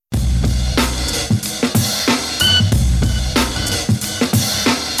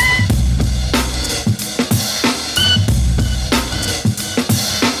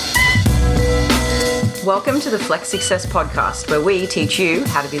Welcome to the Flex Success Podcast, where we teach you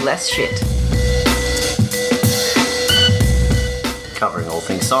how to be less shit. Covering all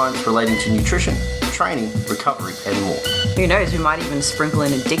things science relating to nutrition, training, recovery, and more. Who knows, we might even sprinkle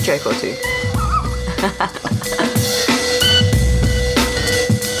in a dick joke or two.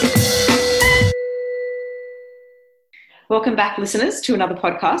 Welcome back, listeners, to another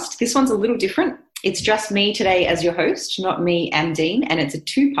podcast. This one's a little different. It's just me today as your host, not me and Dean, and it's a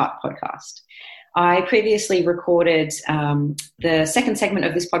two-part podcast. I previously recorded the second segment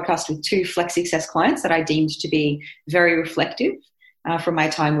of this podcast with two Flex Success clients that I deemed to be very reflective from my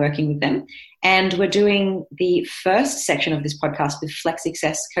time working with them. And we're doing the first section of this podcast with Flex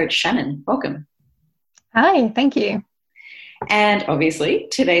Success coach Shannon. Welcome. Hi, thank you. And obviously,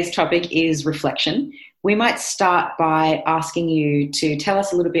 today's topic is reflection. We might start by asking you to tell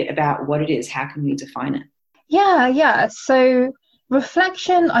us a little bit about what it is. How can we define it? Yeah. So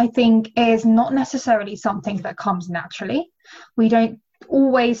reflection, I think, is not necessarily something that comes naturally. We don't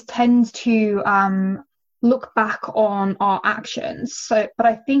always tend to look back on our actions. But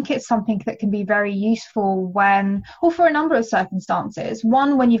I think it's something that can be very useful for a number of circumstances.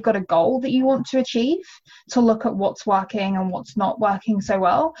 One, when you've got a goal that you want to achieve, to look at what's working and what's not working so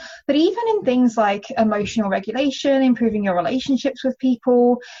well. But even in things like emotional regulation, improving your relationships with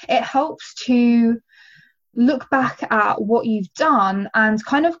people, it helps to look back at what you've done and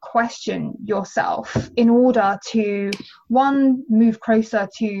kind of question yourself in order to, one, move closer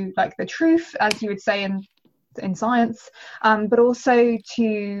to like the truth, as you would say in science, but also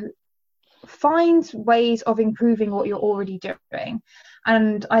to find ways of improving what you're already doing.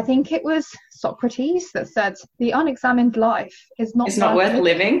 And I think it was Socrates that said, the unexamined life is not worth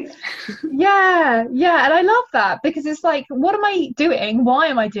living. Yeah. And I love that because it's like, what am I doing? Why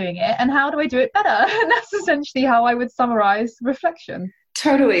am I doing it? And how do I do it better? And that's essentially how I would summarize reflection.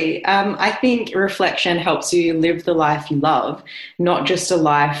 Totally. I think reflection helps you live the life you love, not just a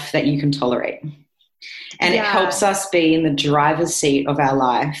life that you can tolerate. And It helps us be in the driver's seat of our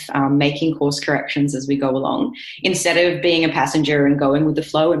life, making course corrections as we go along, instead of being a passenger and going with the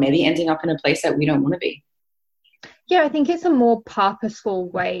flow and maybe ending up in a place that we don't want to be. Yeah, I think it's a more purposeful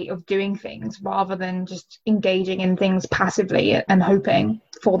way of doing things rather than just engaging in things passively and hoping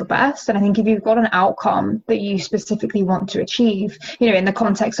for the best. And I think if you've got an outcome that you specifically want to achieve, in the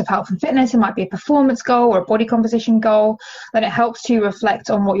context of health and fitness, it might be a performance goal or a body composition goal, then it helps to reflect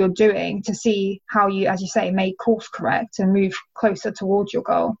on what you're doing to see how you, as you say, may course correct and move closer towards your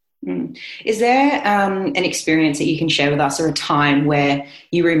goal. Is there an experience that you can share with us, or a time where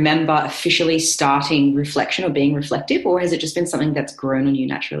you remember officially starting reflection or being reflective, or has it just been something that's grown on you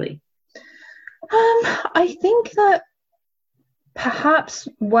naturally? I think that perhaps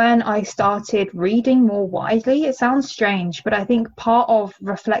when I started reading more widely, it sounds strange, but I think part of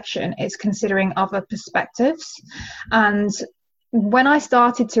reflection is considering other perspectives. And when I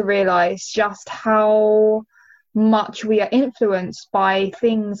started to realize just how much we are influenced by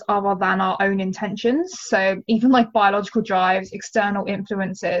things other than our own intentions, so even like biological drives, external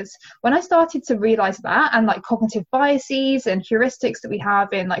influences, when I started to realize that, and like cognitive biases and heuristics that we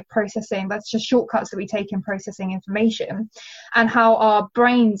have in like processing, that's just shortcuts that we take in processing information, and how our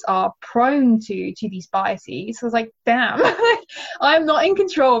brains are prone to these biases, I was like, damn, I'm not in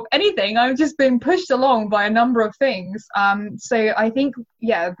control of anything. I've just been pushed along by a number of things. So I think,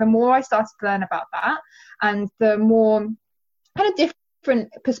 the more I started to learn about that, and the more kind of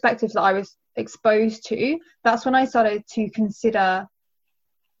different perspectives that I was exposed to, that's when I started to consider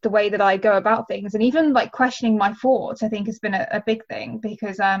the way that I go about things. And even like questioning my thoughts, I think has been a big thing,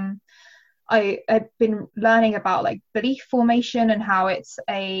 because I've been learning about like belief formation and how it's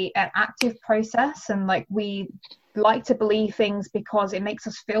an active process, and like we like to believe things because it makes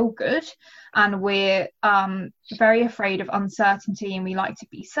us feel good, and we're very afraid of uncertainty, and we like to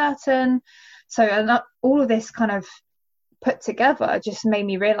be certain. So all of this kind of put together just made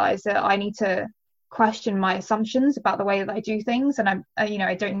me realize that I need to question my assumptions about the way that I do things. And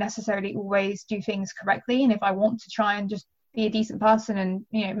I don't necessarily always do things correctly. And if I want to try and just be a decent person and,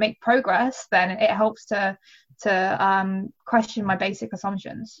 make progress, then it helps to question my basic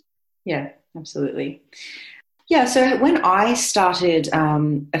assumptions. Yeah, absolutely. Yeah, so when I started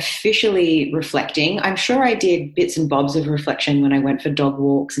officially reflecting, I'm sure I did bits and bobs of reflection when I went for dog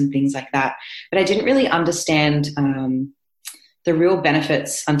walks and things like that, but I didn't really understand the real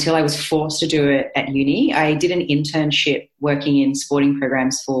benefits until I was forced to do it at uni. I did an internship working in sporting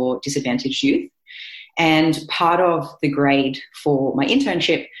programs for disadvantaged youth, and part of the grade for my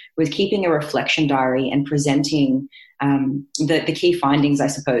internship was keeping a reflection diary and presenting the key findings, I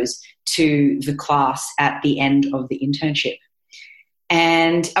suppose, to the class at the end of the internship.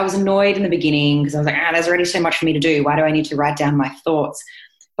 And I was annoyed in the beginning because I was like, there's already so much for me to do. Why do I need to write down my thoughts?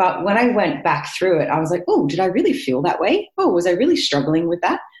 But when I went back through it, I was like, oh, did I really feel that way? Oh, was I really struggling with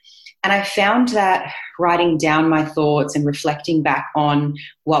that? And I found that writing down my thoughts and reflecting back on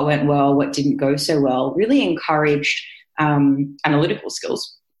what went well, what didn't go so well, really encouraged analytical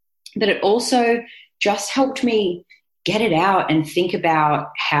skills. But it also just helped me get it out and think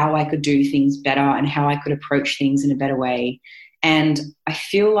about how I could do things better and how I could approach things in a better way. And I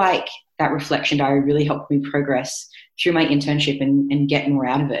feel like that reflection diary really helped me progress through my internship and get more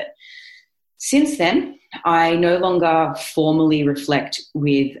out of it. Since then, I no longer formally reflect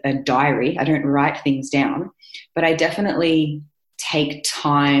with a diary. I don't write things down, but I definitely take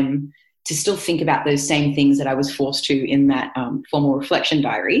time to still think about those same things that I was forced to in that formal reflection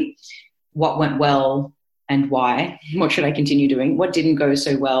diary. What went well and why? What should I continue doing? What didn't go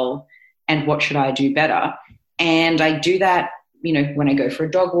so well and what should I do better? And I do that, when I go for a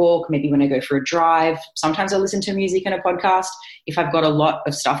dog walk, maybe when I go for a drive. Sometimes I listen to music and a podcast. If I've got a lot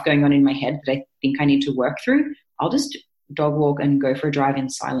of stuff going on in my head that I think I need to work through, I'll just dog walk and go for a drive in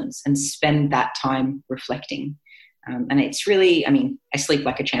silence and spend that time reflecting. And it's really, I sleep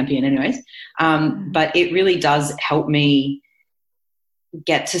like a champion anyways, but it really does help me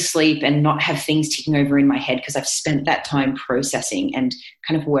get to sleep and not have things ticking over in my head because I've spent that time processing and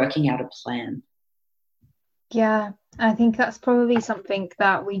kind of working out a plan. Yeah, I think that's probably something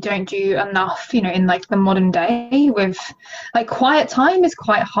that we don't do enough, in like the modern day. With like quiet time is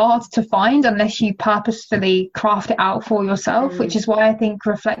quite hard to find unless you purposefully craft it out for yourself, which is why I think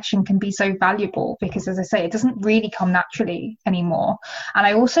reflection can be so valuable because, as I say, it doesn't really come naturally anymore. And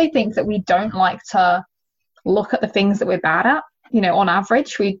I also think that we don't like to look at the things that we're bad at. On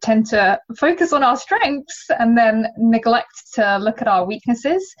average, we tend to focus on our strengths and then neglect to look at our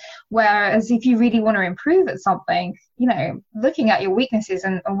weaknesses. Whereas if you really want to improve at something, looking at your weaknesses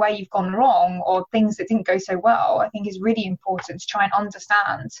and where you've gone wrong or things that didn't go so well, I think is really important to try and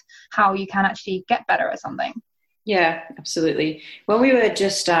understand how you can actually get better at something. Yeah, absolutely. When we were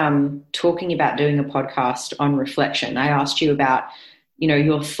just talking about doing a podcast on reflection, I asked you about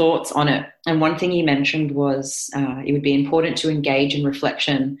your thoughts on it. And one thing you mentioned was it would be important to engage in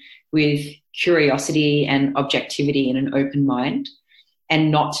reflection with curiosity and objectivity and an open mind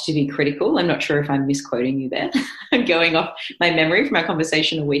and not to be critical. I'm not sure if I'm misquoting you there. I'm going off my memory from our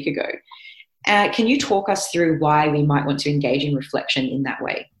conversation a week ago. Can you talk us through why we might want to engage in reflection in that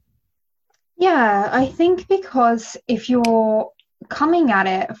way? Yeah, I think because if you're coming at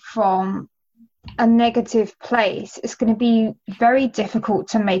it from a negative place, it's going to be very difficult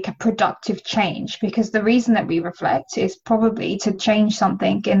to make a productive change, because the reason that we reflect is probably to change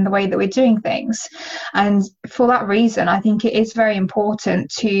something in the way that we're doing things. And for that reason, I think it is very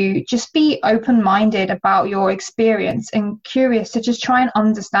important to just be open-minded about your experience and curious to just try and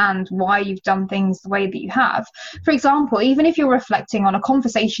understand why you've done things the way that you have. For example, even if you're reflecting on a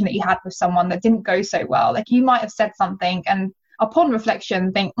conversation that you had with someone that didn't go so well, like you might have said something and upon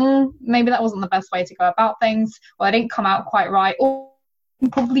reflection think, maybe that wasn't the best way to go about things, or I didn't come out quite right, or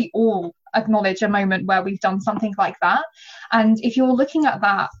probably all acknowledge a moment where we've done something like that. And if you're looking at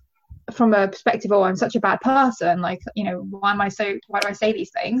that from a perspective, I'm such a bad person, like, why do I say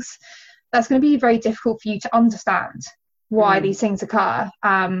these things? That's going to be very difficult for you to understand why these things occur.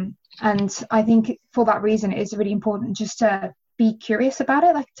 And I think for that reason, it is really important just to be curious about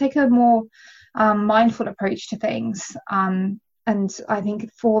it, like take a more mindful approach to things. And I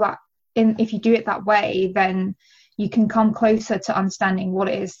think for that, if you do it that way, then you can come closer to understanding what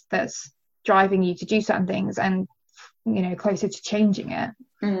it is that's driving you to do certain things and, closer to changing it.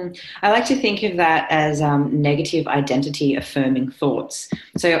 I like to think of that as negative identity affirming thoughts.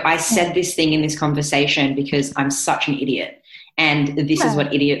 So I said this thing in this conversation because I'm such an idiot, and this is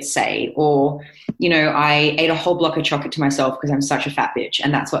what idiots say. Or, I ate a whole block of chocolate to myself because I'm such a fat bitch,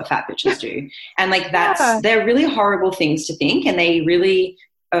 and that's what fat bitches do. And they're really horrible things to think, and they really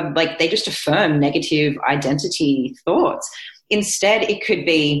they just affirm negative identity thoughts. Instead, it could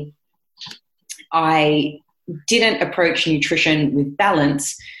be, I didn't approach nutrition with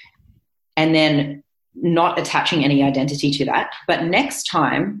balance, and then not attaching any identity to that. But next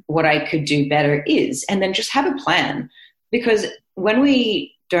time, what I could do better is, and then just have a plan. Because when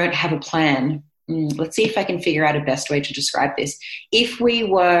we don't have a plan, let's see if I can figure out a best way to describe this. If we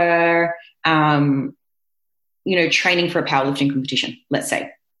were, training for a powerlifting competition, let's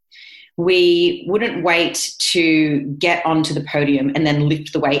say, we wouldn't wait to get onto the podium and then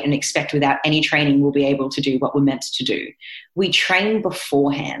lift the weight and expect without any training we'll be able to do what we're meant to do. We train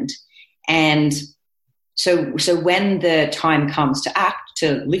beforehand. And so when the time comes to act,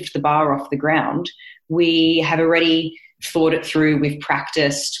 to lift the bar off the ground, we have already thought it through, we've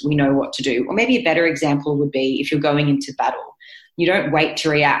practiced, we know what to do. Or maybe a better example would be if you're going into battle. You don't wait to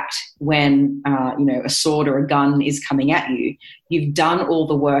react when, a sword or a gun is coming at you. You've done all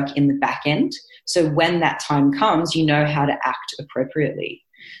the work in the back end. So when that time comes, you know how to act appropriately.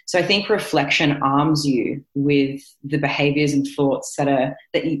 So I think reflection arms you with the behaviors and thoughts that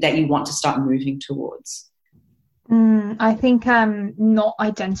you want to start moving towards. I think not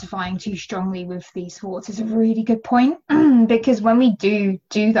identifying too strongly with these thoughts is a really good point because when we do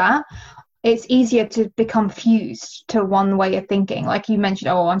that, it's easier to become fused to one way of thinking. Like you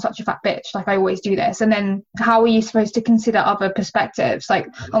mentioned, oh, I'm such a fat bitch, like I always do this. And then how are you supposed to consider other perspectives? Like,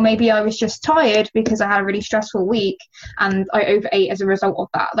 oh, maybe I was just tired because I had a really stressful week and I overate as a result of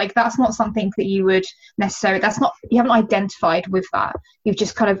that. Like, that's not something that you would necessarily, you haven't identified with that. You've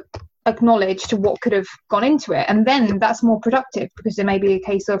just kind of acknowledged what could have gone into it, and then that's more productive because there may be a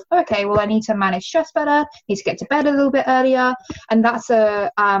case of, okay, well, I need to manage stress better, need to get to bed a little bit earlier, and that's a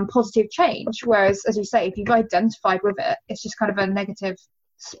positive change. Whereas, as you say, if you've identified with it, it's just kind of a negative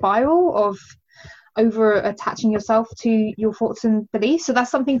spiral of over attaching yourself to your thoughts and beliefs. So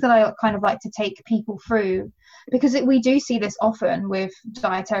that's something that I kind of like to take people through, because we do see this often with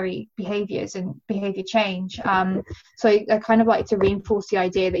dietary behaviors and behavior change. So I kind of like to reinforce the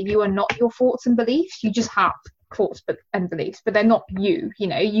idea that you are not your thoughts and beliefs. You just have thoughts and beliefs, but they're not you.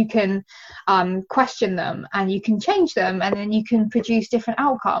 You can question them and you can change them, and then you can produce different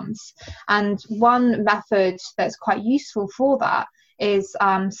outcomes. And one method that's quite useful for that is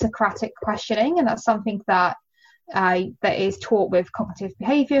Socratic questioning, and that's something that is taught with cognitive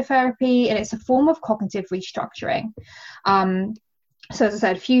behavior therapy, and it's a form of cognitive restructuring. So as I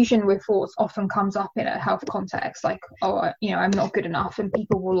said, fusion with thoughts often comes up in a health context, like, oh, I'm not good enough and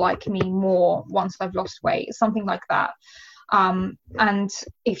people will like me more once I've lost weight, something like that. And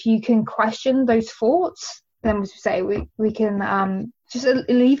if you can question those thoughts, then as we say, we can just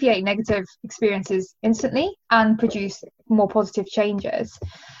alleviate negative experiences instantly and produce more positive changes.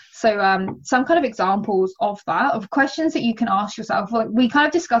 So some kind of examples of that, of questions that you can ask yourself. Like we kind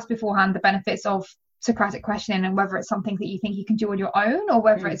of discussed beforehand the benefits of Socratic questioning and whether it's something that you think you can do on your own or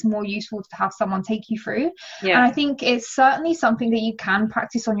whether it's more useful to have someone take you through. Yeah. And I think it's certainly something that you can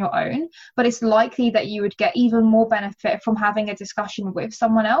practice on your own, but it's likely that you would get even more benefit from having a discussion with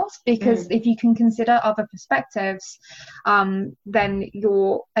someone else, because if you can consider other perspectives, then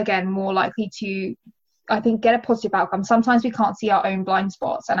you're, again, more likely to, I think, get a positive outcome. Sometimes we can't see our own blind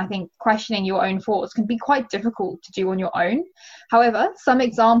spots, and I think questioning your own thoughts can be quite difficult to do on your own. However, some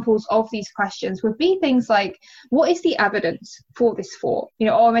examples of these questions would be things like, what is the evidence for this thought?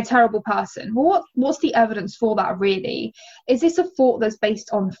 Oh, I'm a terrible person. Well, what's the evidence for that really? Is this a thought that's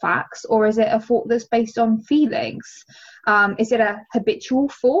based on facts, or is it a thought that's based on feelings? Is it a habitual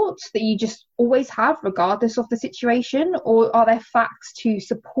thought that you just always have regardless of the situation, or are there facts to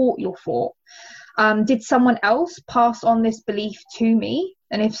support your thought? Did someone else pass on this belief to me?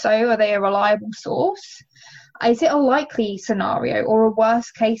 And if so, are they a reliable source? Is it a likely scenario or a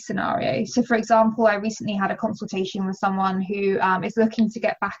worst case scenario? So, for example, I recently had a consultation with someone who is looking to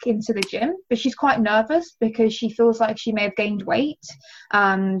get back into the gym, but she's quite nervous because she feels like she may have gained weight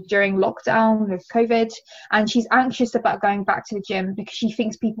during lockdown with COVID, and she's anxious about going back to the gym because she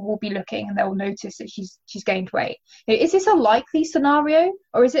thinks people will be looking and they'll notice that she's gained weight. Is this a likely scenario,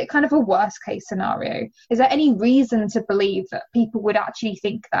 or is it kind of a worst case scenario? Is there any reason to believe that people would actually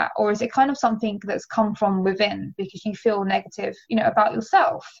think that, or is it kind of something that's come from within because you feel negative, about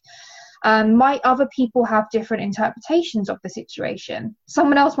yourself? Might other people have different interpretations of the situation?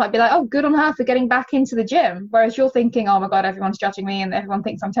 Someone else might be like, oh, good on her for getting back into the gym, whereas you're thinking, oh my god, everyone's judging me and everyone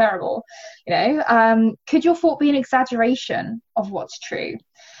thinks I'm terrible. Could your thought be an exaggeration of what's true?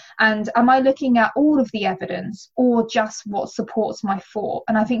 And am I looking at all of the evidence or just what supports my thought?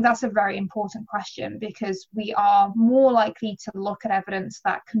 And I think that's a very important question, because we are more likely to look at evidence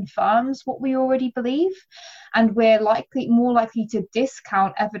that confirms what we already believe, and we're more likely to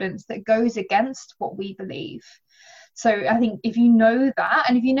discount evidence that goes against what we believe. So I think if you know that,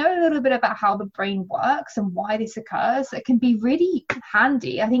 and if you know a little bit about how the brain works and why this occurs, it can be really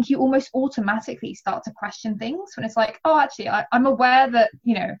handy. I think you almost automatically start to question things when it's like, oh, actually, I'm aware that,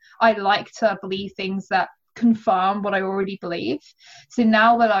 I like to believe things that confirm what I already believe. So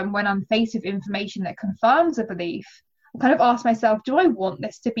now that when I'm faced with information that confirms a belief, I kind of ask myself, do I want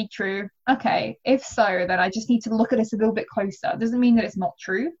this to be true? Okay, if so, then I just need to look at this a little bit closer. It doesn't mean that it's not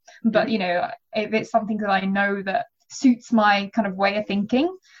true, but, if it's something that I know that suits my kind of way of thinking,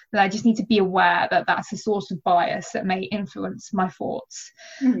 then I just need to be aware that that's a source of bias that may influence my thoughts.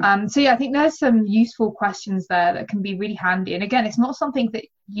 So yeah, I think there's some useful questions there that can be really handy. And again, it's not something that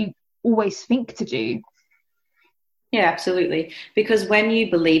you always think to do. Yeah, absolutely. Because when you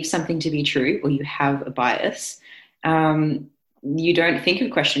believe something to be true or you have a bias, you don't think of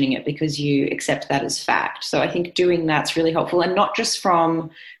questioning it because you accept that as fact. So I think doing that's really helpful, and not just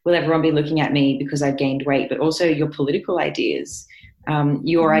from will everyone be looking at me because I've gained weight, but also your political ideas,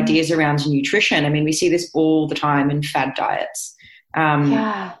 your ideas around nutrition. I mean, we see this all the time in fad diets.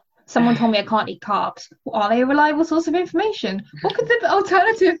 Yeah. Someone told me I can't eat carbs. Are they a reliable source of information? What could the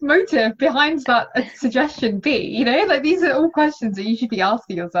alternative motive behind that suggestion be? You know, like these are all questions that you should be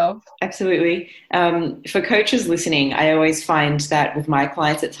asking yourself. Absolutely. For coaches listening, I always find that with my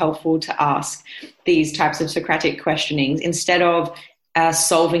clients, it's helpful to ask these types of Socratic questionings instead of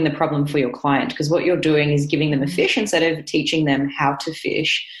solving the problem for your client, because what you're doing is giving them a fish instead of teaching them how to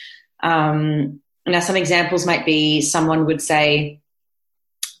fish. Now, some examples might be someone would say,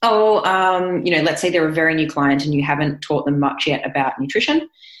 let's say they're a very new client and you haven't taught them much yet about nutrition.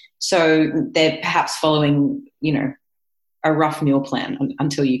 So they're perhaps following, a rough meal plan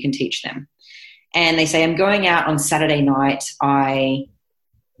until you can teach them. And they say, I'm going out on Saturday night. I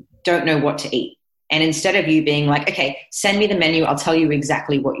don't know what to eat. And instead of you being like, okay, send me the menu, I'll tell you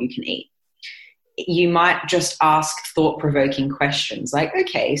exactly what you can eat, you might just ask thought-provoking questions like,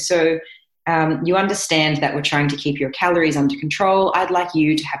 okay, so you understand that we're trying to keep your calories under control. I'd like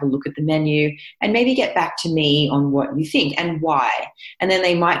you to have a look at the menu and maybe get back to me on what you think and why. And then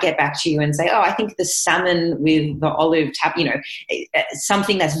they might get back to you and say, oh, I think the salmon with the olive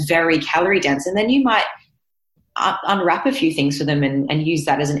something that's very calorie dense. And then you might unwrap a few things for them and use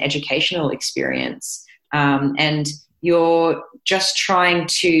that as an educational experience. And you're just trying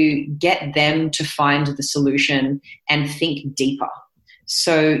to get them to find the solution and think deeper.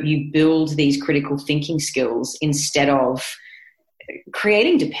 So you build these critical thinking skills instead of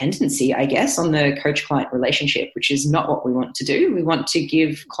creating dependency, I guess, on the coach-client relationship, which is not what we want to do. We want to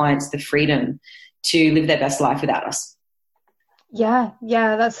give clients the freedom to live their best life without us. Yeah,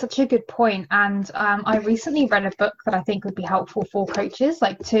 that's such a good point. And I recently read a book that I think would be helpful for coaches,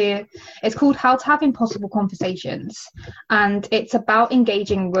 it's called How to Have Impossible Conversations. And it's about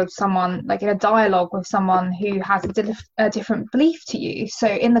engaging with someone, like in a dialogue with someone who has a different belief to you. So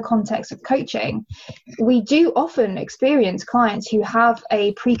in the context of coaching, we do often experience clients who have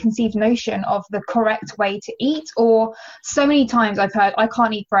a preconceived notion of the correct way to eat, or so many times I've heard, I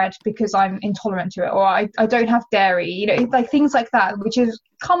can't eat bread because I'm intolerant to it, or I don't have dairy, like things like that, which has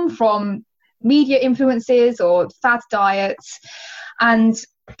come from media influences or fad diets. And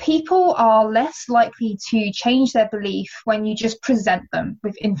people are less likely to change their belief when you just present them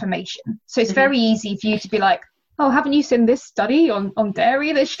with information. So it's very easy for you to be like, oh, haven't you seen this study on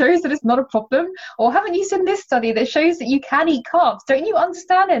dairy that shows that it's not a problem? Or haven't you seen this study that shows that you can eat carbs? Don't you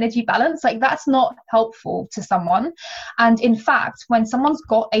understand energy balance? Like, that's not helpful to someone. And in fact, when someone's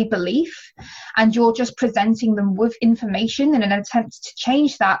got a belief and you're just presenting them with information in an attempt to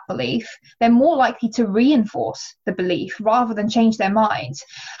change that belief, they're more likely to reinforce the belief rather than change their mind.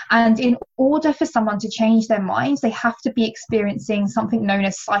 And in order for someone to change their minds, they have to be experiencing something known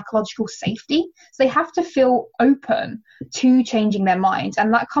as psychological safety. So they have to feel open to changing their minds,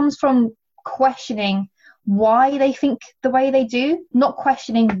 and that comes from questioning why they think the way they do, not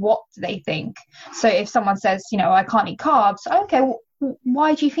questioning what they think. So if someone says, I can't eat carbs, okay, well,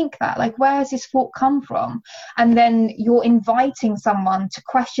 why do you think that? Like, where has this thought come from? And then you're inviting someone to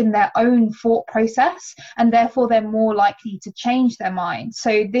question their own thought process, and therefore they're more likely to change their mind.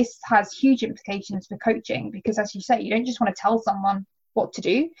 So this has huge implications for coaching, because as you say, you don't just want to tell someone what to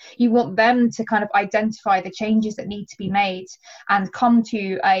do. You want them to kind of identify the changes that need to be made and come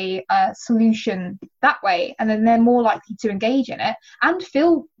to a solution that way, and then they're more likely to engage in it and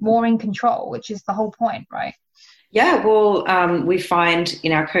feel more in control, which is the whole point, right? Yeah, well, we find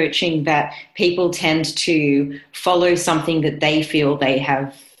in our coaching that people tend to follow something that they feel they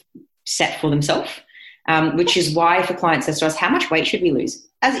have set for themselves, which is why if a client says to us, how much weight should we lose?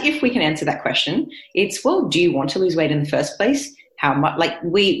 As if we can answer that question. It's, well, do you want to lose weight in the first place? How much? Like,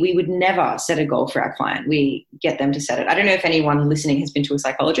 we would never set a goal for our client. We get them to set it. I don't know if anyone listening has been to a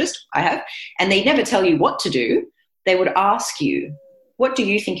psychologist. I have. And they never tell you what to do. They would ask you, what do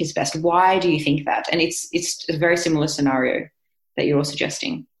you think is best? Why do you think that? And it's a very similar scenario that you're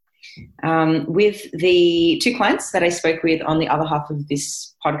suggesting. With the two clients that I spoke with on the other half of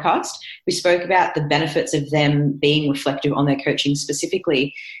this podcast, we spoke about the benefits of them being reflective on their coaching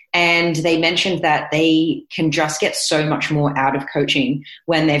specifically. And they mentioned that they can just get so much more out of coaching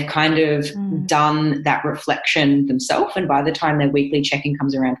when they've kind of done that reflection themselves. And by the time their weekly check-in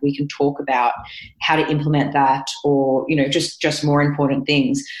comes around, we can talk about how to implement that, or, just more important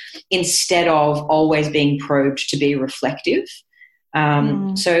things, instead of always being probed to be reflective.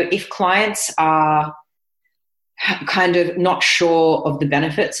 So if clients are kind of not sure of the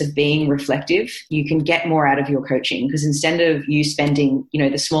benefits of being reflective, you can get more out of your coaching, because instead of you spending,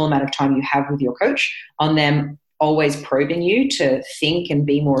 the small amount of time you have with your coach on them always probing you to think and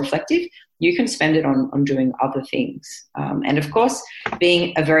be more reflective, you can spend it on doing other things. And of course,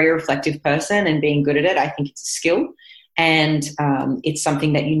 being a very reflective person and being good at it, I think it's a skill, and it's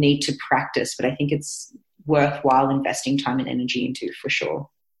something that you need to practice, but I think it's worthwhile investing time and energy into, for sure.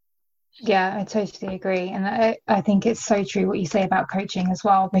 Yeah, I totally agree. And I think it's so true what you say about coaching as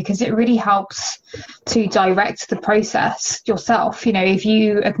well, because it really helps to direct the process yourself. If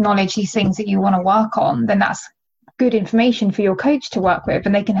you acknowledge these things that you want to work on, then that's good information for your coach to work with,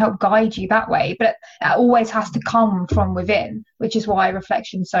 and they can help guide you that way. But it always has to come from within, which is why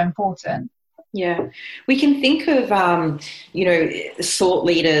reflection is so important. Yeah, we can think of, thought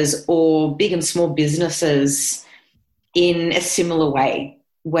leaders or big and small businesses in a similar way,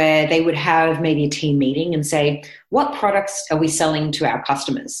 where they would have maybe a team meeting and say, what products are we selling to our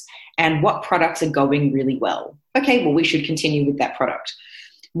customers and what products are going really well? Okay, well, we should continue with that product.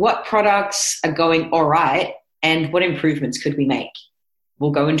 What products are going all right and what improvements could we make? We'll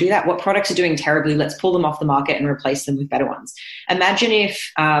go and do that. What products are doing terribly? Let's pull them off the market and replace them with better ones. Imagine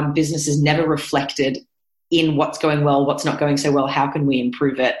if businesses never reflected in what's going well, what's not going so well, how can we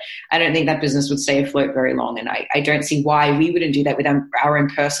improve it? I don't think that business would stay afloat very long. And I don't see why we wouldn't do that with our own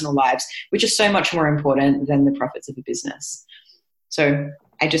personal lives, which is so much more important than the profits of a business. So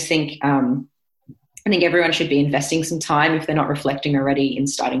I just think, I think everyone should be investing some time, if they're not reflecting already, in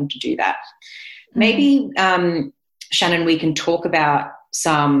starting to do that. Maybe, Shannon, we can talk about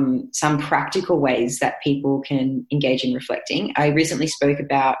some practical ways that people can engage in reflecting. I recently spoke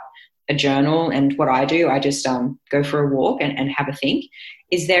about a journal, and what I do, I just go for a walk and have a think.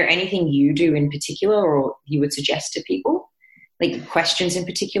 Is there anything you do in particular, or you would suggest to people, like questions in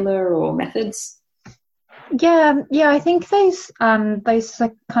particular or methods? Yeah, I think those kind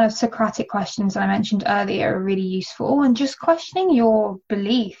of Socratic questions that I mentioned earlier are really useful, and just questioning your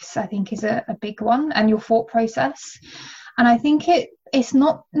beliefs, I think, is a big one, and your thought process. And I think it's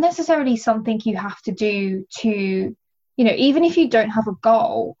not necessarily something you have to do to, even if you don't have a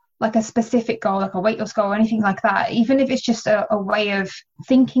goal, like a specific goal, like a weight loss goal or anything like that, even if it's just a way of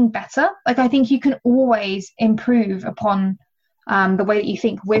thinking better, like I think you can always improve upon the way that you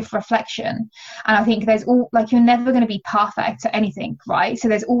think with reflection. And I think you're never going to be perfect at anything, right? So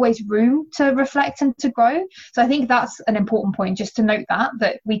there's always room to reflect and to grow. So I think that's an important point, just to note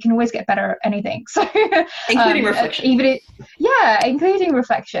that we can always get better at anything. So including reflection. Including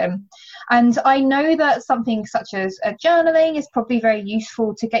reflection. And I know that something such as journaling is probably very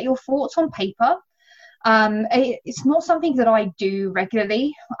useful to get your thoughts on paper. It's not something that I do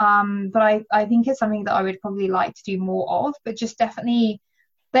regularly, but I think it's something that I would probably like to do more of. But just definitely,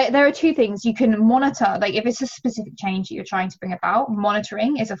 there are two things you can monitor. Like if it's a specific change that you're trying to bring about,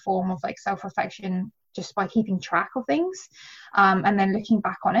 monitoring is a form of like self-reflection, just by keeping track of things, and then looking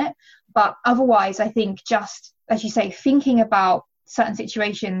back on it. But otherwise, I think just, as you say, thinking about certain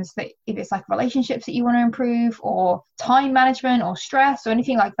situations, that if it's like relationships that you want to improve, or time management, or stress, or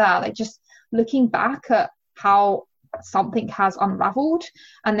anything like that, like just looking back at how something has unraveled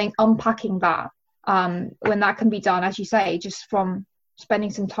and then unpacking that, when that can be done, as you say, just from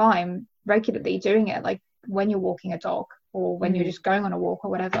spending some time regularly doing it, like when you're walking a dog, or when you're just going on a walk or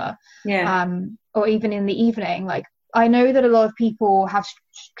whatever. Or even in the evening. Like I know that a lot of people have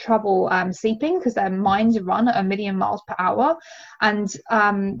trouble sleeping because their minds run at 1,000,000 miles per hour, and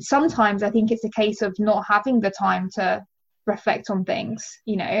sometimes I think it's a case of not having the time to reflect on things,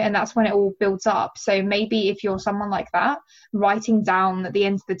 and that's when it all builds up. So maybe if you're someone like that, writing down at the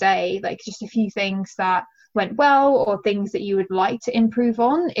end of the day, like just a few things that went well, or things that you would like to improve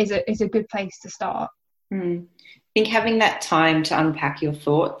on, is a good place to start. I think having that time to unpack your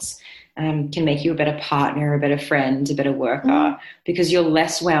thoughts can make you a better partner, a better friend, a better worker, because you're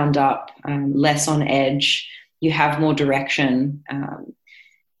less wound up, less on edge, you have more direction,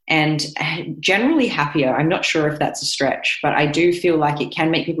 and generally happier. I'm not sure if that's a stretch, but I do feel like it can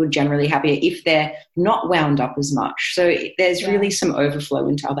make people generally happier if they're not wound up as much. So there's really some overflow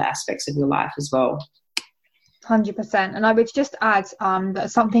into other aspects of your life as well. 100%. And I would just add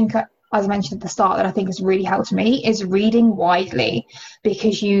that something, as I mentioned at the start, that I think has really helped me is reading widely,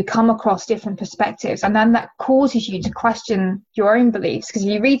 because you come across different perspectives, and then that causes you to question your own beliefs, because if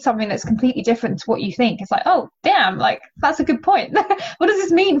you read something that's completely different to what you think, it's like, oh damn, like that's a good point. What does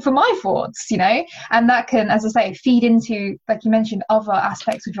this mean for my thoughts, and that can, as I say, feed into, like you mentioned, other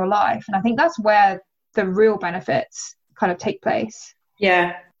aspects of your life. And I think that's where the real benefits kind of take place.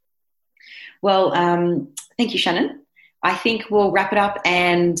 Well, thank you, Shannon. I think we'll wrap it up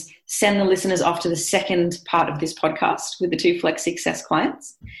and send the listeners off to the second part of this podcast with the 2 Flex Success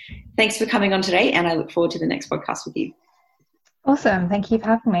clients. Thanks for coming on today, and I look forward to the next podcast with you. Awesome. Thank you for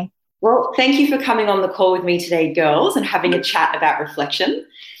having me. Well, thank you for coming on the call with me today, girls, and having a chat about reflection.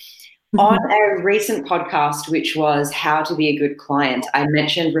 On a recent podcast, which was How to Be a Good Client, I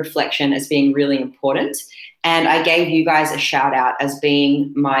mentioned reflection as being really important, and I gave you guys a shout out as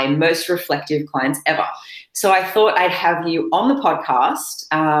being my most reflective clients ever. So I thought I'd have you on the podcast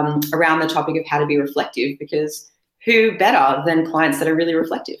around the topic of how to be reflective, because who better than clients that are really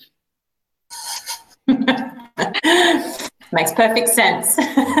reflective? Makes perfect sense.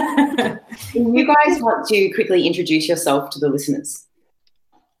 You guys want to quickly introduce yourself to the listeners?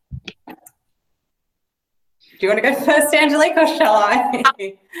 Do you want to go first, Angelique, or shall I?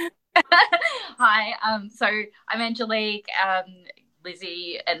 Hi, so I'm Angelique,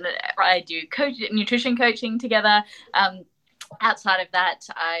 Lizzy, and I do nutrition coaching together. Outside of that,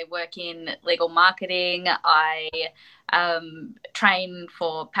 I work in legal marketing. I train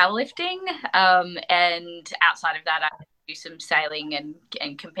for powerlifting, and outside of that, I do some sailing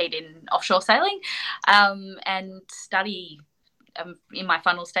and compete in offshore sailing, and study in my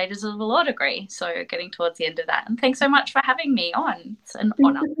final stages of a law degree, so getting towards the end of that. And thanks so much for having me on. It's an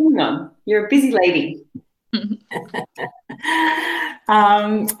honour. You're a busy lady.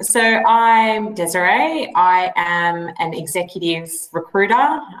 So I'm Desiree. I am an executive recruiter.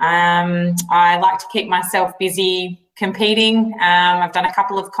 I like to keep myself busy competing. I've done a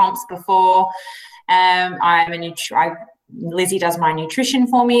couple of comps before. Lizzy does my nutrition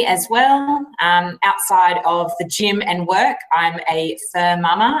for me as well. Outside of the gym and work, I'm a fur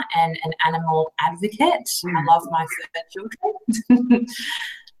mama and an animal advocate. I love my fur children.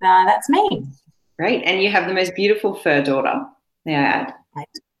 That's me. Great. And you have the most beautiful fur daughter, may I add?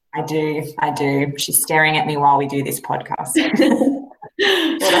 I do. She's staring at me while we do this podcast.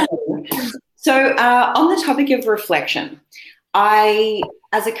 So on the topic of reflection, I,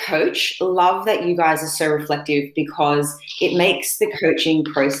 as a coach, love that you guys are so reflective, because it makes the coaching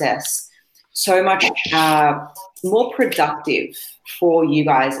process so much more productive for you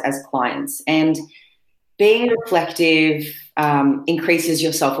guys as clients. And being reflective increases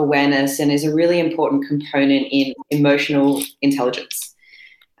your self-awareness and is a really important component in emotional intelligence.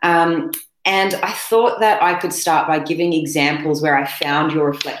 And I thought that I could start by giving examples where I found your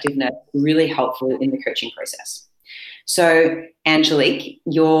reflectiveness really helpful in the coaching process. So, Angelique,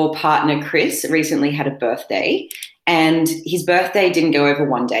 your partner Chris recently had a birthday, and his birthday didn't go over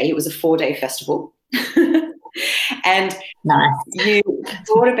one day. It was a 4-day festival. And nice. You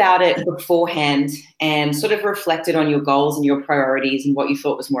thought about it beforehand and sort of reflected on your goals and your priorities and what you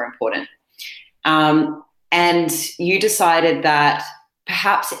thought was more important. And you decided that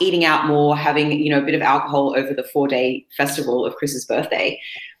perhaps eating out more, having, a bit of alcohol over the 4-day festival of Chris's birthday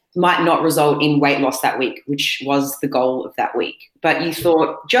might not result in weight loss that week, which was the goal of that week. But you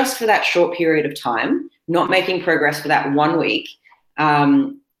thought just for that short period of time, not making progress for that 1 week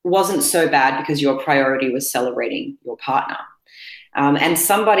wasn't so bad, because your priority was celebrating your partner. And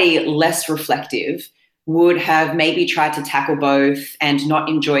somebody less reflective would have maybe tried to tackle both and not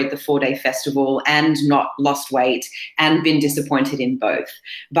enjoyed the 4-day festival and not lost weight and been disappointed in both.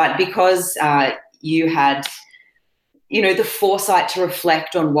 But because you had the foresight to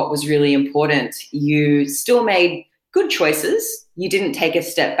reflect on what was really important, you still made good choices. You didn't take a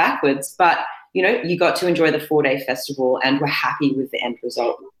step backwards, but, you got to enjoy the 4-day festival and were happy with the end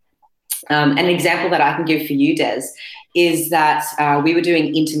result. An example that I can give for you, Des, is that we were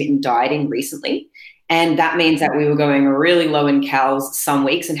doing intermittent dieting recently, and that means that we were going really low in calories some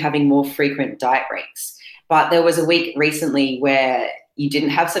weeks and having more frequent diet breaks. But there was a week recently where you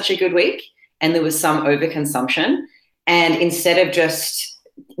didn't have such a good week and there was some overconsumption. And instead of just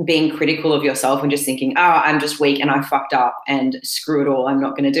being critical of yourself and just thinking, I'm just weak and I fucked up and screw it all, I'm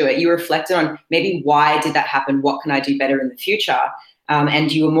not going to do it, you reflected on maybe why did that happen? What can I do better in the future?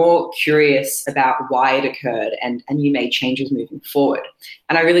 And you were more curious about why it occurred, and you made changes moving forward.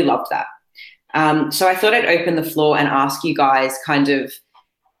 And I really loved that. So I thought I'd open the floor and ask you guys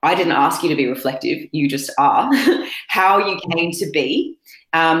I didn't ask you to be reflective, you just are, how you came to be.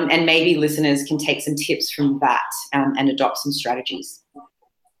 And maybe listeners can take some tips from that and adopt some strategies.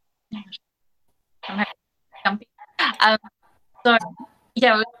 So,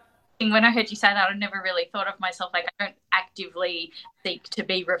 yeah, when I heard you say that, I never really thought of myself, like, I don't actively seek to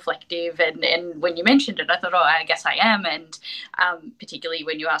be reflective. And when you mentioned it, I thought, I guess I am. And particularly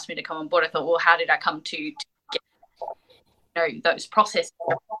when you asked me to come on board, I thought, well, how did I come to get those processes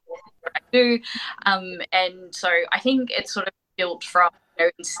that I do? And so I think it's sort of built from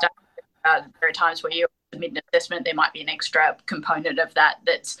in stuff. There are times where you're submit an assessment, there might be an extra component of that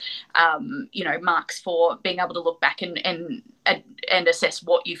that's, marks for being able to look back and assess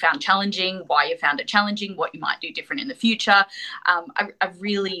what you found challenging, why you found it challenging, what you might do different in the future. A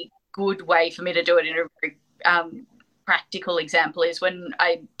really good way for me to do it in a very practical example is when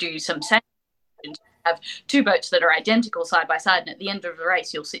I do some sailing. Have two boats that are identical side by side, and at the end of the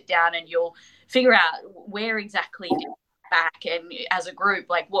race you'll sit down and you'll figure out where exactly did you back, and as a group,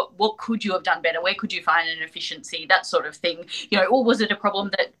 like what could you have done better, where could you find an efficiency, that sort of thing, or was it a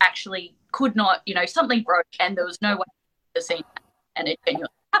problem that actually could not, something broke and there was no way to see and it genuinely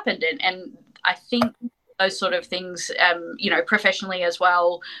happened. And I think those sort of things, professionally as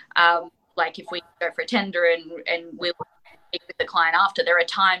well, like if we go for a tender and we'll speak with the client after, there are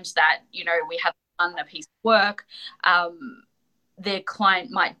times that we have done a piece of work, their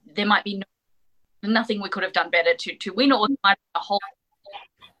client there might be nothing we could have done better to win, or there might be a whole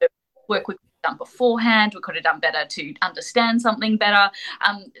work we could have done beforehand, we could have done better to understand something better.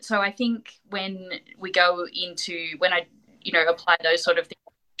 So I think when I apply those sort of things,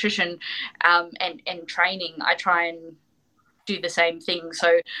 nutrition and training, I try and do the same thing.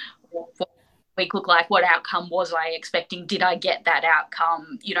 So what week look like, what outcome was I expecting, did I get that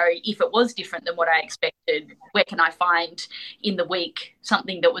outcome, if it was different than what I expected, where can I find in the week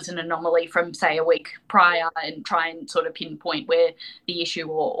something that was an anomaly from, say, a week prior, and try and sort of pinpoint where the issue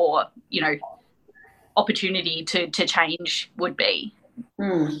or opportunity to change would be.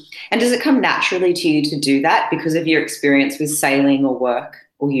 And does it come naturally to you to do that because of your experience with sailing or work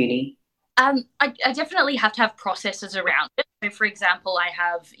or uni? I definitely have to have processes around it. So, for example, I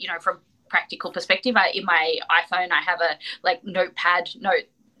have, from practical perspective, in my iPhone I have a notepad note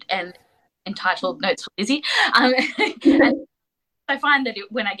and entitled Notes for Lizzy, and I find that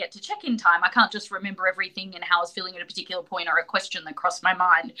when I get to check-in time, I can't just remember everything and how I was feeling at a particular point or a question that crossed my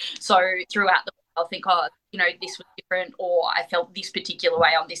mind. So throughout the week I'll think, this was different, or I felt this particular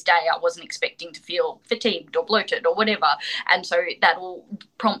way on this day. I wasn't expecting to feel fatigued or bloated or whatever. And so that will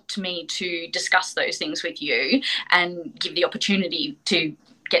prompt me to discuss those things with you and give the opportunity to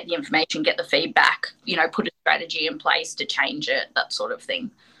get the information, get the feedback, put a strategy in place to change it, that sort of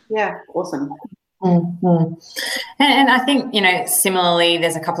thing. Yeah, awesome. Mm-hmm. And I think, similarly,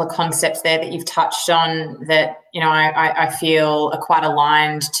 there's a couple of concepts there that you've touched on that, I feel are quite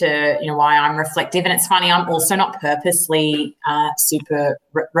aligned to, why I'm reflective. And it's funny, I'm also not purposely super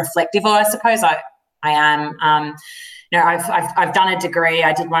reflective, or I suppose I am. I've done a degree.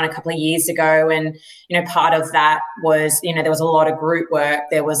 I did one a couple of years ago, and part of that was there was a lot of group work.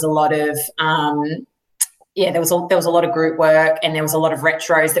 There was a lot of there was a lot of group work, and there was a lot of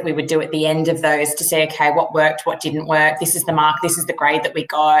retros that we would do at the end of those to say, okay, what worked, what didn't work. This is the mark. This is the grade that we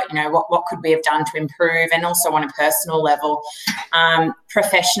got. What could we have done to improve? And also on a personal level,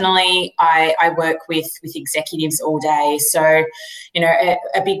 professionally, I work with executives all day. So,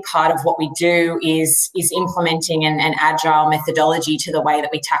 a big part of what we do is implementing an agile methodology to the way that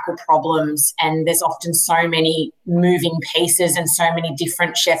we tackle problems. And there's often so many moving pieces and so many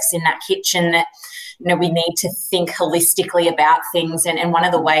different chefs in that kitchen that we need to think holistically about things. And one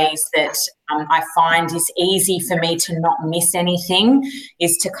of the ways that I find is easy for me to not miss anything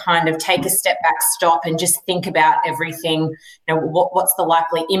is to kind of take a step back, stop, and just think about everything. What's the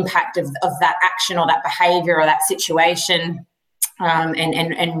likely impact of that action or that behaviour or that situation?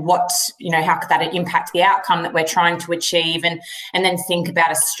 And what, how could that impact the outcome that we're trying to achieve? And then think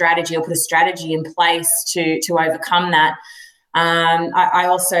about a strategy, or put a strategy in place to overcome that. I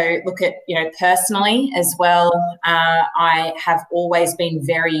also look at, personally as well. I have always been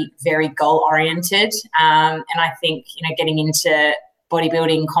very, very goal oriented. And I think, getting into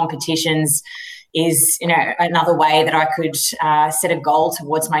bodybuilding competitions is, another way that I could set a goal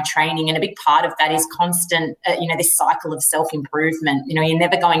towards my training. And a big part of that is constant, this cycle of self-improvement. You're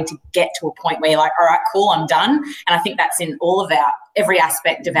never going to get to a point where you're like, all right, cool, I'm done. And I think that's in every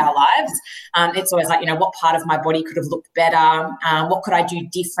aspect of our lives. It's always like, what part of my body could have looked better? What could I do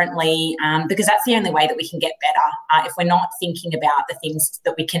differently? Because that's the only way that we can get better. If we're not thinking about the things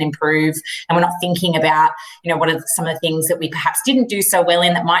that we can improve, and we're not thinking about, what are some of the things that we perhaps didn't do so well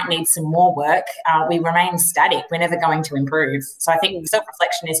in that might need some more work, we remain static. We're never going to improve. So I think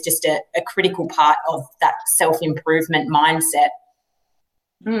self-reflection is just a critical part of that self-improvement mindset.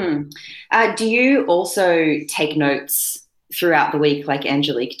 Do you also take notes throughout the week like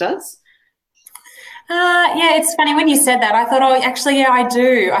Angelique does? Yeah, it's funny when you said that. I thought, actually, yeah, I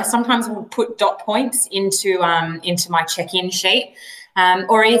do. I sometimes will put dot points into my check-in sheet,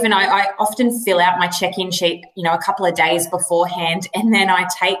 or even I often fill out my check-in sheet, a couple of days beforehand, and then I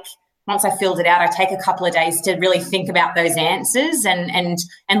take once I filled it out, I take a couple of days to really think about those answers and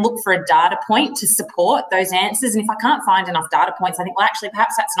look for a data point to support those answers. And if I can't find enough data points, I think, well, actually,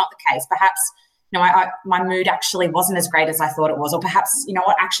 perhaps that's not the case. Perhaps, my mood actually wasn't as great as I thought it was, or perhaps,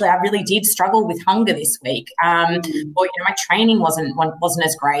 actually I really did struggle with hunger this week, or, my training wasn't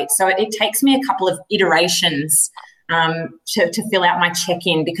as great. So it takes me a couple of iterations to fill out my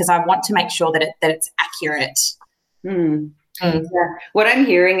check-in, because I want to make sure that it's accurate. Yeah. What I'm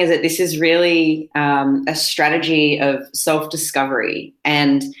hearing is that this is really a strategy of self-discovery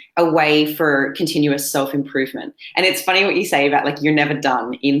and a way for continuous self-improvement. And it's funny what you say about, like, you're never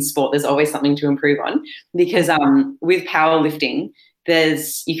done in sport. There's always something to improve on, because with powerlifting,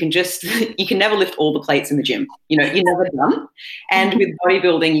 you can never lift all the plates in the gym. You're never done. And with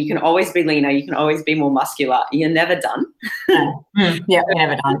bodybuilding, you can always be leaner. You can always be more muscular. You're never done. Yeah, you're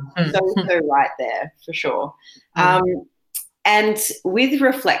never done. So right there, for sure. And with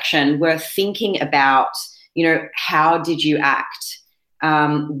reflection, we're thinking about, how did you act?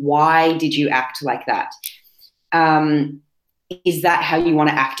 Why did you act like that? Is that how you want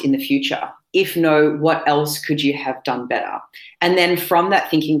to act in the future? If no, what else could you have done better? And then from that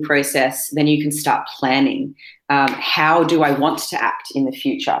thinking process, then you can start planning. How do I want to act in the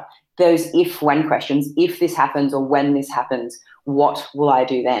future? Those if-when questions. If this happens, or when this happens, what will I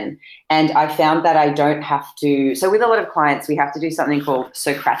do then? And I found that I don't have to. So with a lot of clients, we have to do something called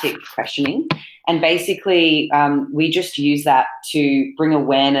Socratic questioning. And basically, we just use that to bring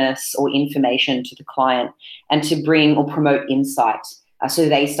awareness or information to the client, and to bring or promote insight, so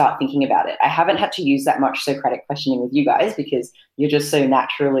they start thinking about it. I haven't had to use that much Socratic questioning with you guys, because you're just so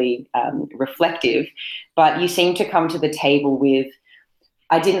naturally reflective. But you seem to come to the table with,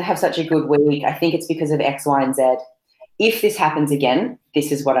 I didn't have such a good week. I think it's because of X, Y, and Z. If this happens again,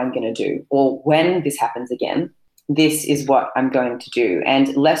 this is what I'm going to do. Or when this happens again, this is what I'm going to do.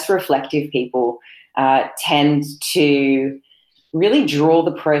 And less reflective people tend to really draw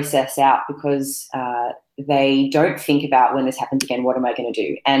the process out, because they don't think about, when this happens again, what am I going to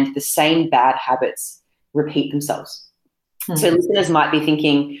do? And the same bad habits repeat themselves. So listeners might be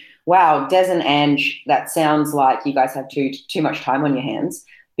thinking, wow, Des and Ange, that sounds like you guys have too much time on your hands,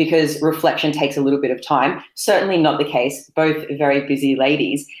 because reflection takes a little bit of time. Certainly not the case, both very busy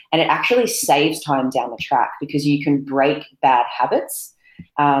ladies. And it actually saves time down the track, because you can break bad habits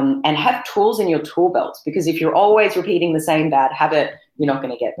and have tools in your tool belt. Because if you're always repeating the same bad habit, you're not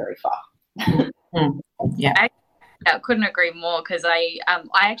going to get very far. Yeah. I couldn't agree more, because I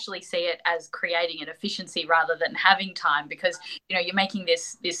actually see it as creating an efficiency rather than having time, because you're making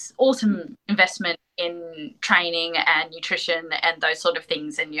this awesome investment in training and nutrition and those sort of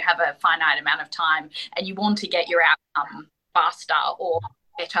things, and you have a finite amount of time, and you want to get your outcome faster or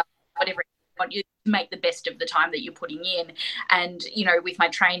better, whatever. You want, you make the best of the time that you're putting in. And with my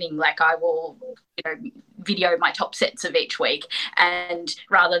training, like, I will video my top sets of each week, and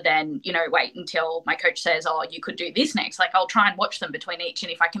rather than wait until my coach says, oh, you could do this next, like, I'll try and watch them between each,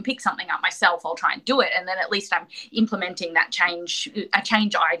 and if I can pick something up myself, I'll try and do it. And then at least I'm implementing that change, a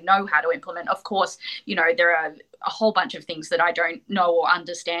change I know how to implement. Of course, there are a whole bunch of things that I don't know or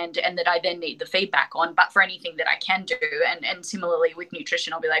understand, and that I then need the feedback on. But for anything that I can do, and similarly with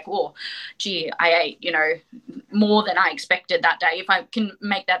nutrition, I'll be like, oh, gee, I ate, more than I expected that day. If I can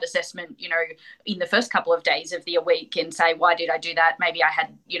make that assessment, in the first couple of days of the week, and say, why did I do that? Maybe I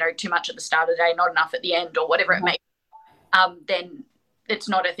had, too much at the start of the day, not enough at the end, or whatever it may be. Then it's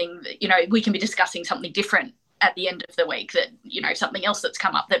not a thing that, we can be discussing something different at the end of the week, that, something else that's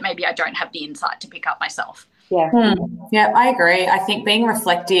come up that maybe I don't have the insight to pick up myself. Yeah. Yeah, I agree. I think being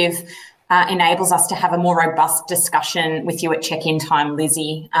reflective enables us to have a more robust discussion with you at check-in time,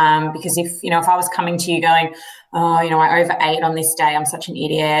 Lizzy. Because if I was coming to you going, oh, I overate on this day, I'm such an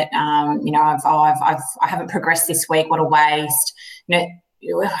idiot. I haven't progressed this week. What a waste.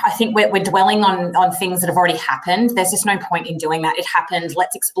 I think we're dwelling on things that have already happened. There's just no point in doing that. It happened.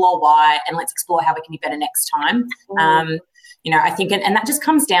 Let's explore why, and let's explore how we can be better next time. I think, and that just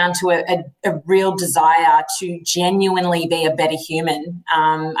comes down to a real desire to genuinely be a better human.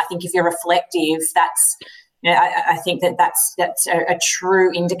 I think if you're reflective, that's, I think that's a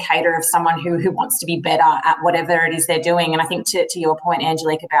true indicator of someone who wants to be better at whatever it is they're doing. And I think to your point,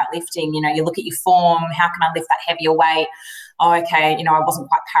 Angelique, about lifting, you look at your form, how can I lift that heavier weight? Oh, okay, I wasn't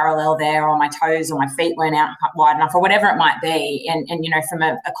quite parallel there, or my toes or my feet weren't out wide enough, or whatever it might be. And from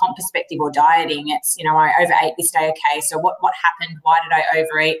a comp perspective or dieting, it's, I overate this day, okay, so what happened? Why did I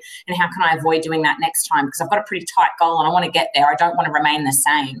overeat? And how can I avoid doing that next time? Because I've got a pretty tight goal and I want to get there. I don't want to remain the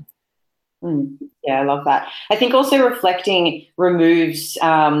same. Yeah, I love that. I think also reflecting removes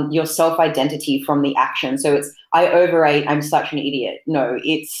your self-identity from the action. So it's, I overate, I'm such an idiot. No,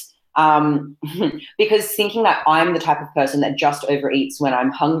 it's, Um, because thinking that I'm the type of person that just overeats when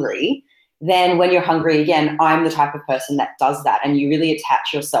I'm hungry, then when you're hungry again, I'm the type of person that does that. And you really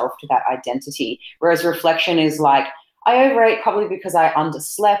attach yourself to that identity. Whereas reflection is like, I overate probably because I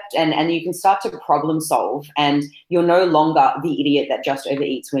underslept, and you can start to problem solve, and you're no longer the idiot that just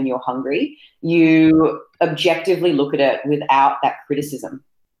overeats when you're hungry. You objectively look at it without that criticism.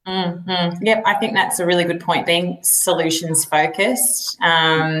 Mm-hmm. Yep, I think that's a really good point, being solutions focused.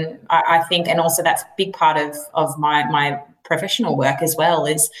 I think, and also that's a big part of my professional work as well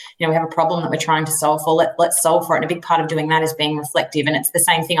is, we have a problem that we're trying to solve for, let's solve for it. And a big part of doing that is being reflective. And it's the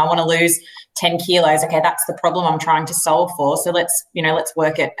same thing. I want to lose 10 kilos. Okay, that's the problem I'm trying to solve for. So let's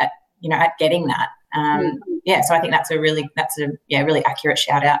work at getting that. So I think that's a really accurate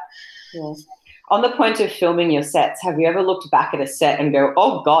shout out. Yeah. On the point of filming your sets, have you ever looked back at a set and go,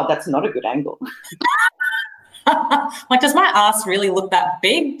 oh God, that's not a good angle? Like, does my ass really look that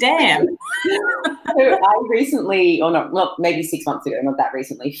big? Damn. So I recently, or not maybe 6 months ago, not that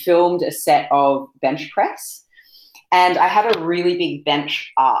recently, filmed a set of bench press. And I have a really big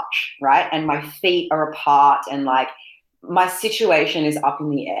bench arch, right? And my feet are apart, and like my situation is up in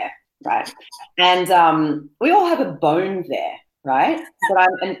the air, right? And we all have a bone there, right? But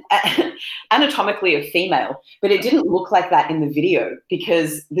I'm anatomically a female, but it didn't look like that in the video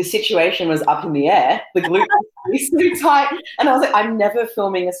because the situation was up in the air. The glute was really tight. And I was like, I'm never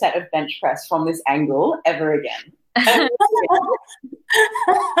filming a set of bench press from this angle ever again. I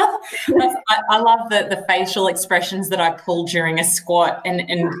love the facial expressions that I pull during a squat, and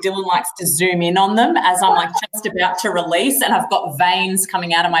Dylan likes to zoom in on them as I'm like just about to release, and I've got veins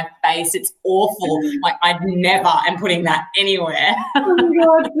coming out of my face. It's awful. Like, I never am putting that anywhere. Oh my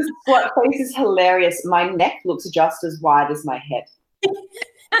God, the squat face is hilarious. My neck looks just as wide as my head.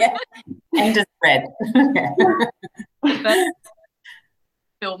 Yeah. And just red.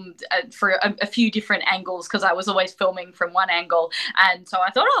 Filmed for a few different angles because I was always filming from one angle, and so I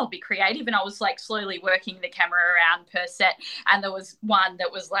thought, I'll be creative, and I was like slowly working the camera around per set, and there was one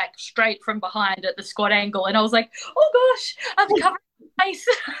that was like straight from behind at the squat angle, and I was like, oh gosh, I'm covering my face.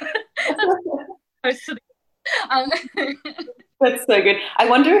 That's so good. I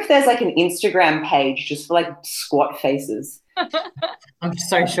wonder if there's like an Instagram page just for like squat faces. I'm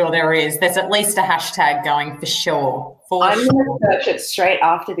so sure there is. There's at least a hashtag going for sure. I'm going to search it straight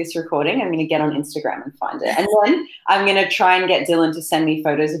after this recording. I'm going to get on Instagram and find it. And then I'm going to try and get Dylan to send me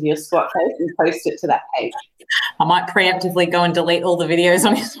photos of your squat face and post it to that page. I might preemptively go and delete all the videos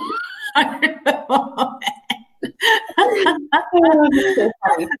on his phone.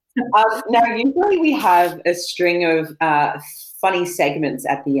 Now, usually we have a string of funny segments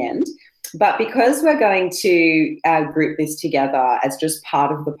at the end, but because we're going to group this together as just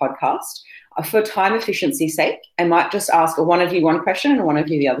part of the podcast, for time efficiency's sake, I might just ask one of you one question and one of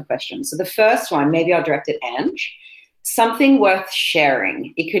you the other question. So the first one, maybe I'll direct it at Ange. Something worth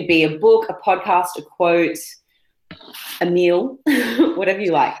sharing. It could be a book, a podcast, a quote, a meal, whatever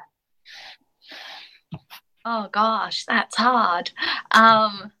you like. Oh gosh, that's hard.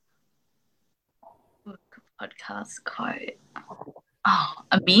 Podcast quote. Oh,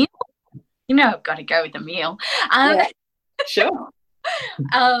 a meal? I've got to go with a meal. Yeah, sure.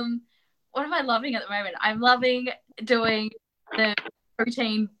 What am I loving at the moment? I'm loving doing the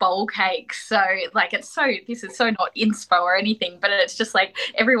protein bowl cakes. So like, this is so not inspo or anything, but it's just like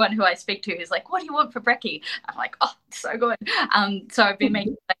everyone who I speak to is like, what do you want for brekkie? I'm like, oh, so good. So I've been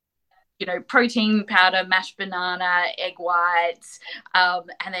making protein powder, mashed banana, egg whites, and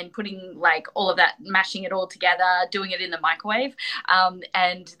then putting like all of that, mashing it all together, doing it in the microwave,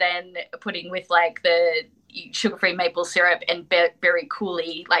 and then putting with like the sugar-free maple syrup and berry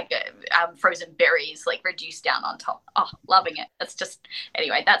coulis, like frozen berries, like reduced down on top. Oh, loving it. That's just,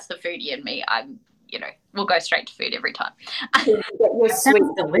 anyway, that's the foodie in me. We'll go straight to food every time.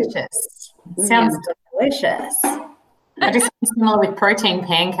 Sounds delicious. Sounds delicious. I do something similar with protein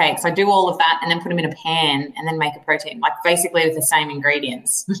pancakes. I do all of that and then put them in a pan and then make a protein, like basically with the same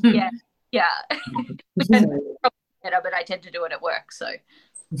ingredients. Yeah. Which is probably better, but I tend to do it at work, so.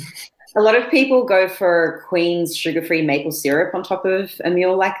 A lot of people go for Queen's sugar-free maple syrup on top of a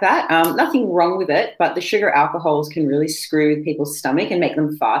meal like that. Nothing wrong with it, but the sugar alcohols can really screw with people's stomach and make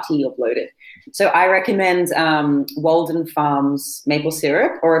them farty or bloated. So I recommend Walden Farms maple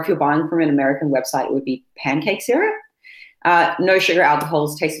syrup, or if you're buying from an American website, it would be pancake syrup. No sugar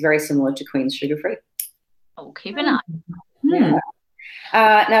alcohols, tastes very similar to Queen's sugar-free. Oh, keep an eye. Yeah.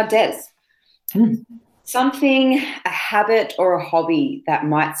 Now, Des, something, a habit or a hobby that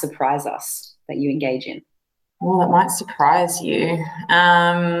might surprise us that you engage in? Well, that might surprise you.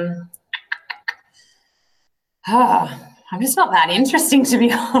 I'm just not that interesting, to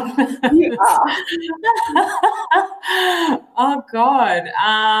be honest. You are. Oh God.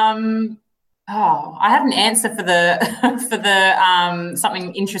 I have an answer for the for the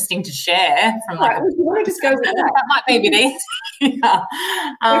something interesting to share from like Right, you want to just go with that? that might be a bit easy. Yeah.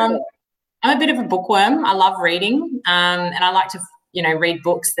 I'm a bit of a bookworm. I love reading, and I like to, read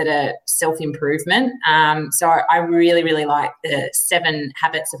books that are self-improvement. So I really, really like the 7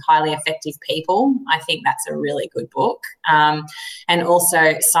 Habits of Highly Effective People. I think that's a really good book. And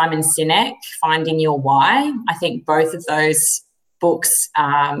also Simon Sinek, Finding Your Why. I think both of those books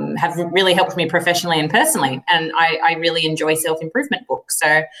have really helped me professionally and personally, and I really enjoy self-improvement books.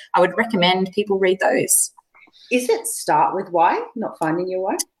 So I would recommend people read those. Is it Start With Why, not Finding Your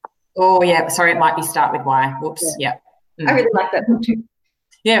Why? Oh, yeah. Sorry, it might be Start With Why. Whoops. Yeah. I really like that book too.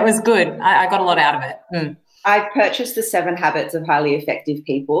 Yeah, it was good. I got a lot out of it. I purchased the 7 Habits of Highly Effective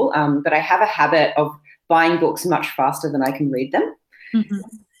People, but I have a habit of buying books much faster than I can read them. Mm-hmm.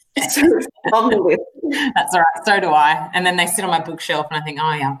 So it's on the list. That's all right. So do I. And then they sit on my bookshelf and I think,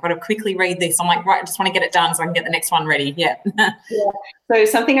 oh, yeah, I've got to quickly read this. I'm like, right, I just want to get it done so I can get the next one ready. Yeah. So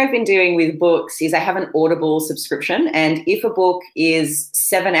something I've been doing with books is I have an Audible subscription, and if a book is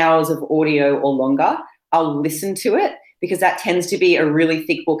 7 hours of audio or longer, I'll listen to it, because that tends to be a really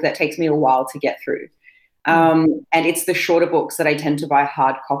thick book that takes me a while to get through. And it's the shorter books that I tend to buy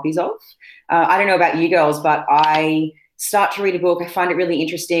hard copies of. I don't know about you girls, but I start to read a book, I find it really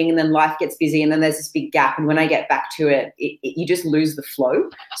interesting, and then life gets busy, and then there's this big gap, and when I get back to it, you just lose the flow.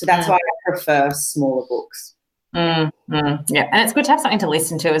 So that's why I prefer smaller books. Yeah, and it's good to have something to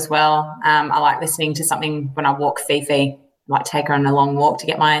listen to as well. I like listening to something when I walk Fifi. I like take her on a long walk to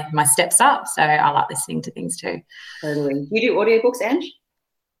get my steps up, so I like listening to things too. Totally. You do audiobooks, Ange?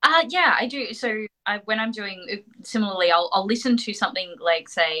 Yeah, I do. So when I'm doing similarly, I'll listen to something like,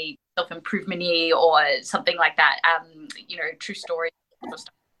 say, self-improvement-y or something like that, true story or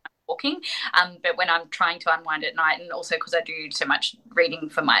stuff walking. But when I'm trying to unwind at night, and also because I do so much reading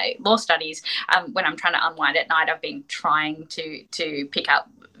for my law studies, when I'm trying to unwind at night, I've been trying to pick up,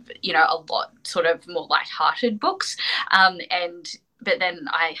 a lot sort of more light-hearted books. But then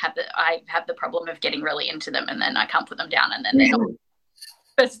I have the problem of getting really into them, and then I can't put them down, and then they're not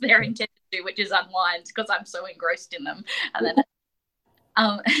as they're intended to do, which is unwind, because I'm so engrossed in them. And then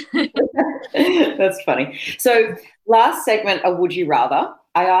That's funny. So last segment, a Would You Rather.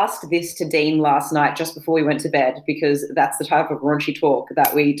 I asked this to Dean last night just before we went to bed, because that's the type of raunchy talk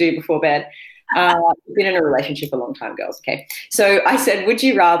that we do before bed. We've been in a relationship a long time, girls, okay? So I said, would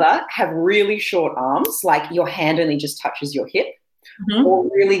you rather have really short arms, like your hand only just touches your hip, or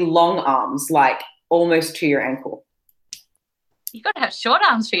really long arms, like almost to your ankle? You've got to have short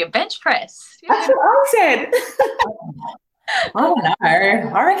arms for your bench press. That's what I said. I don't know.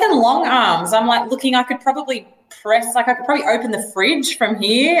 I reckon long arms. I'm like looking, I could probably press, like I could probably open the fridge from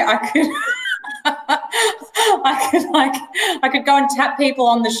here. I could go and tap people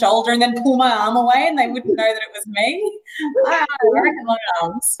on the shoulder and then pull my arm away and they wouldn't know that it was me. I reckon long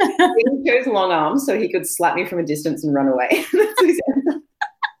arms. He chose long arms so he could slap me from a distance and run away. That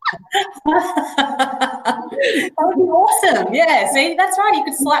would be awesome. Yeah, see, that's right. You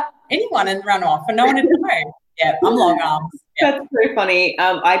could slap anyone and run off and no one would know. Yeah, I'm long arms. Yeah. That's so funny.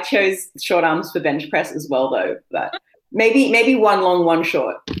 I chose short arms for bench press as well, though. But maybe one long, one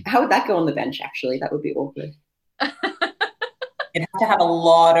short. How would that go on the bench, actually? That would be awkward. You'd have to have a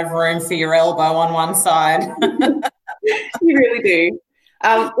lot of room for your elbow on one side. You really do.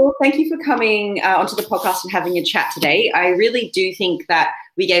 Well, thank you for coming onto the podcast and having a chat today. I really do think that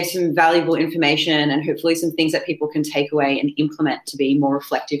we gave some valuable information and hopefully some things that people can take away and implement to be more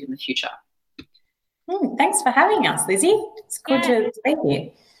reflective in the future. Thanks for having us, Lizzy. It's good to be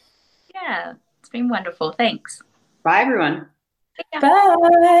here. Yeah, it's been wonderful. Thanks. Bye, everyone.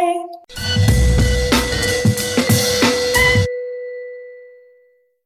 Bye.